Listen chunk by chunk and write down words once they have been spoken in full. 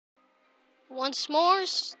Once more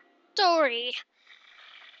story.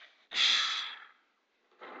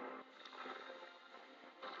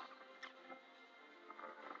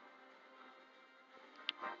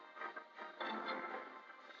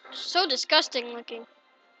 So disgusting looking.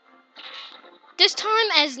 This time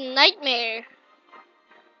as Nightmare.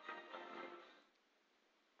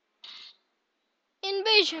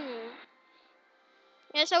 Invasion.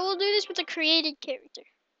 Yes, I will do this with a created character.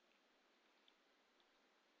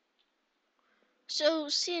 So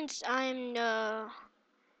since I'm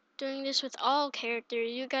doing this with all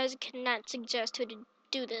characters, you guys cannot suggest who to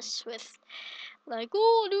do this with. Like,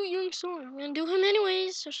 oh, do Young Sword. I'm gonna do him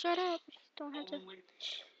anyways, so shut up. Don't have to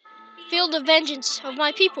feel the vengeance of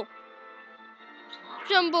my people.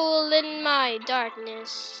 Tremble in my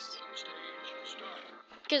darkness.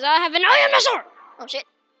 Because I have an eye on my sword! Oh shit.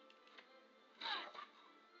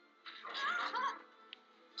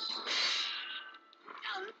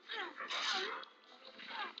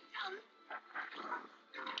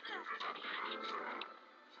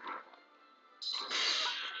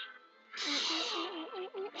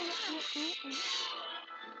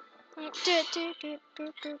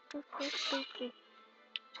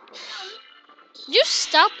 You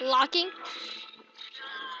stop locking?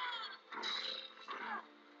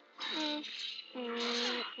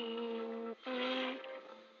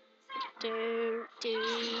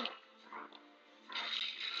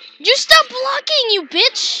 You stop blocking, you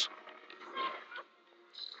bitch!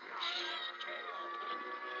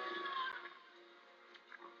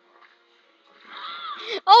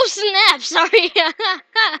 Oh snap! Sorry.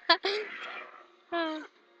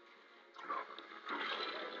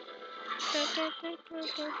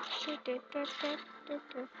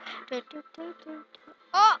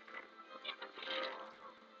 Oh!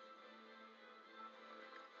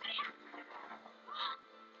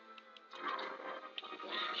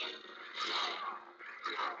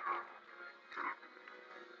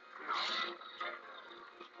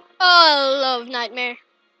 Oh, I love Nightmare.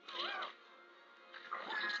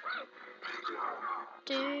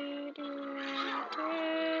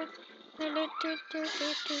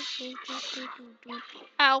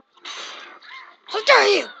 Ow. How dare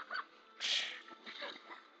you!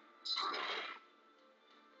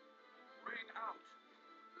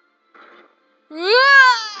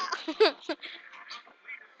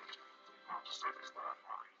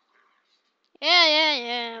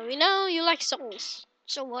 Yeah. We know you like souls.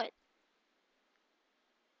 So what?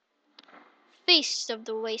 Feast of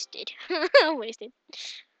the Wasted. Wasted.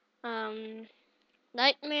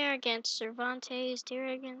 Nightmare against Cervantes, Deer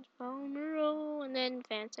against Palmero, and then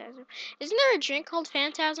Phantasm. Isn't there a drink called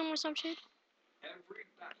Phantasm or some shit?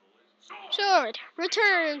 Sword,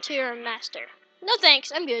 return to your master. No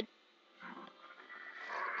thanks, I'm good.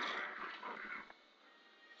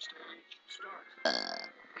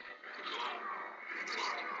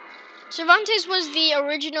 Cervantes was the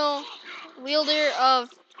original wielder of,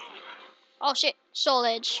 oh shit, Soul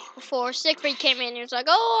Edge, before Siegfried came in and he was like,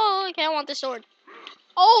 oh, okay, I want this sword.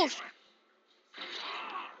 Oh!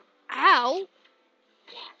 Ow!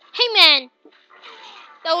 Hey man!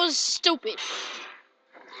 That was stupid.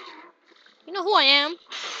 You know who I am?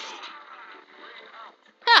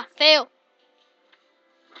 Ha! Fail.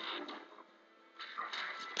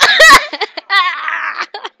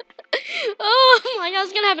 Oh my god,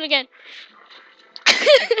 it's gonna happen again.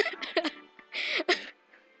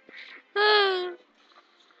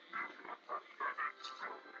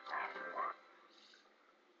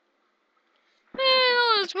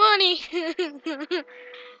 Oh, it's funny.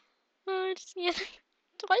 Oh, it's, yeah,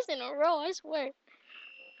 twice in a row, I swear.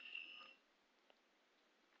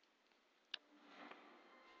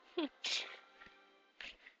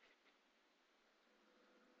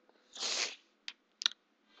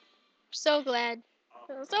 So glad.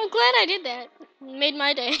 So glad I did that. Made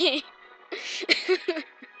my day.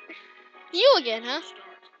 You again, huh?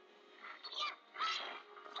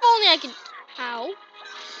 If only I could. Ow.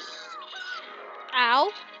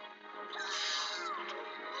 Ow.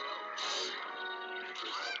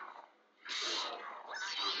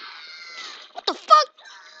 What the fuck?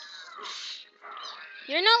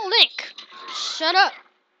 You're not Link. Shut up.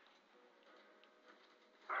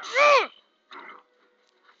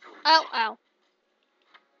 Ow, ow.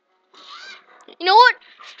 You know what?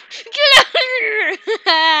 Get out of here!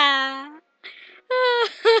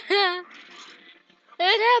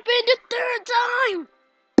 It happened a third time!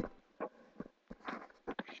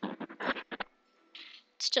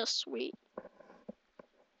 It's just sweet.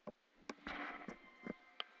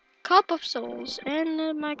 Cup of Souls, and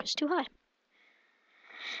the mic is too high.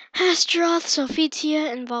 Astroth,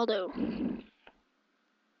 Sophitia, and Valdo.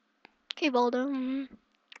 Okay, Baldo.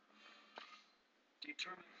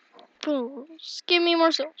 Fools. Give me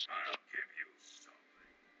more souls.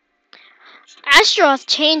 Astaroth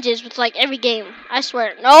changes with like every game. I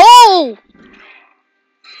swear. No!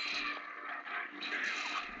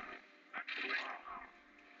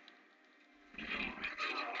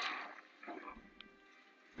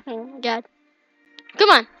 Oh God.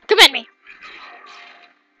 Come on. Come at me.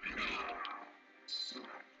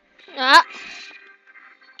 Ah.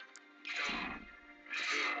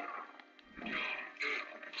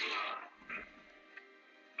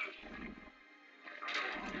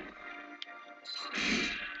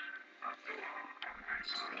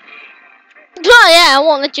 Oh yeah, I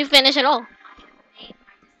won't let you finish at all.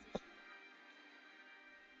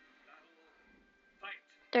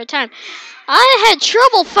 Third time. I had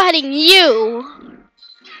trouble fighting you.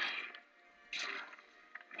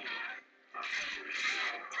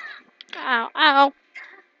 Ow, ow.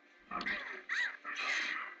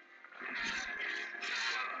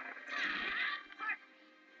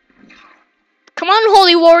 Come on,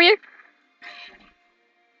 holy warrior.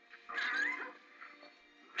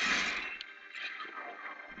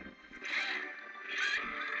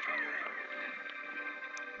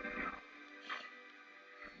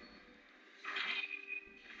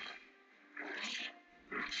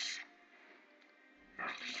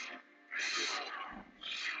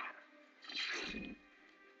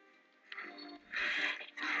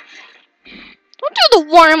 Don't do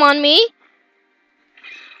the worm on me.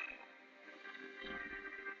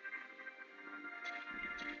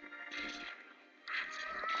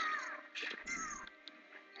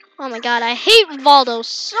 Oh my God, I hate Valdo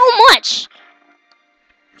so much.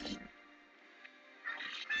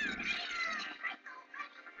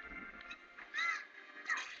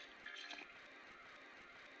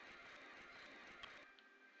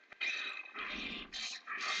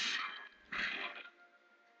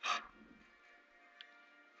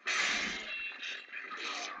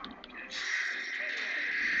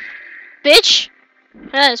 Bitch.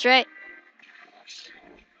 That's right.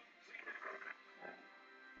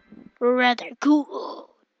 Rather good.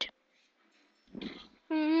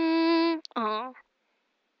 Oh.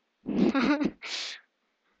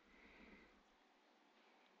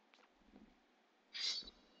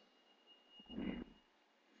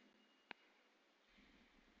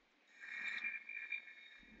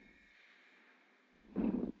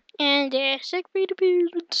 And Siegfried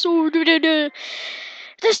appears with the sword.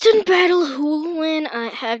 Distant battle. Who will win? I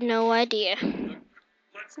have no idea.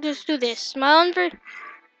 Let's do this. Smiling for.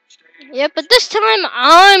 Yep, but this time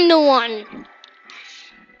I'm the one.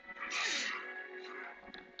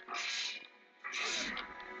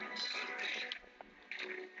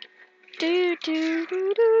 Do do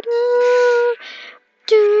do do do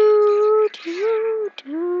do do do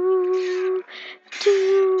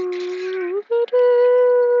do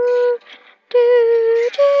do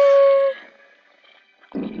do.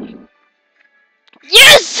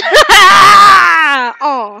 Yes!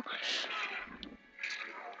 Oh.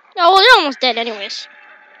 Oh, well, you're almost dead, anyways.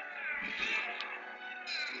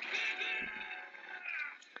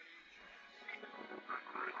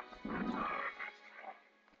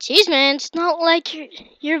 Jeez, man, it's not like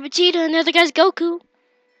you're Vegeta and the other guy's Goku.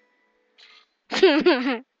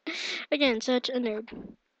 Again, such a nerd.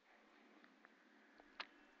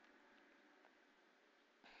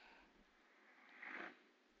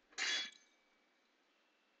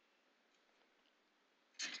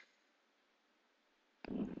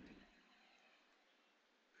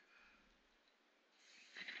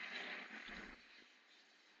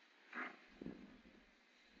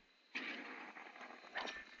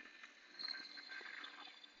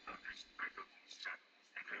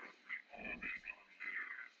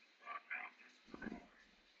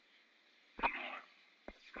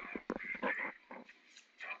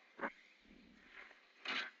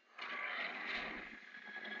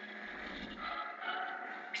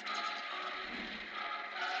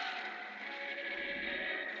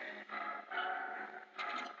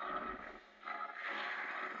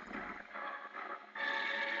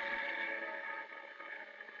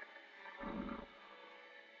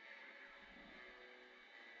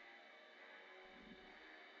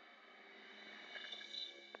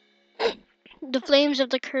 The flames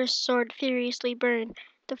of the cursed sword furiously burn.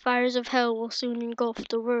 The fires of hell will soon engulf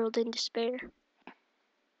the world in despair.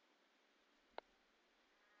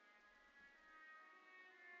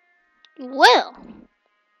 Well,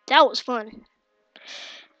 that was fun.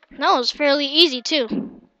 That was fairly easy,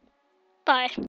 too. Bye.